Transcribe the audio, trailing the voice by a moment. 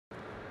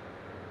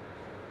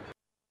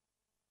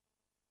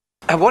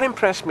And what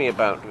impressed me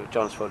about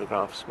John's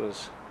photographs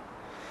was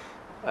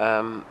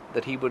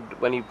that he would,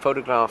 when he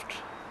photographed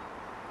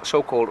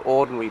so-called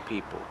ordinary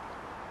people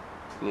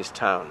in his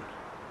town,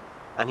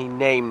 and he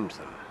named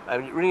them. I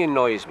mean, it really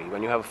annoys me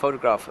when you have a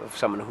photograph of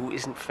someone who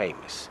isn't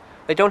famous.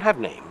 They don't have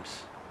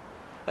names,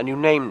 and you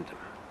named them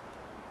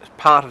as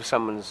part of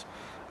someone's.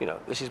 You know,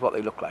 this is what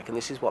they look like, and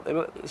this is what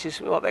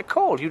they're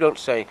called. You don't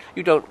see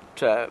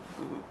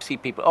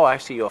people. Oh, I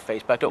see your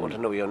face, but I don't want to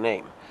know your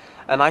name.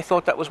 And I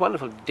thought that was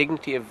wonderful, the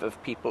dignity of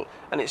people,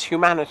 and its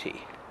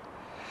humanity.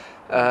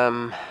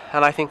 And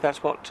I think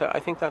that's what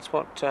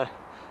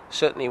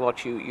certainly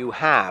what you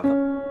have.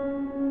 You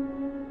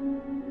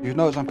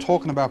notice I'm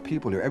talking about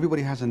people here.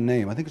 Everybody has a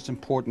name. I think it's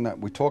important that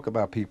we talk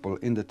about people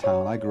in the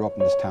town. I grew up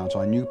in this town,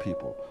 so I knew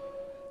people,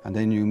 and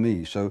they knew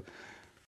me. So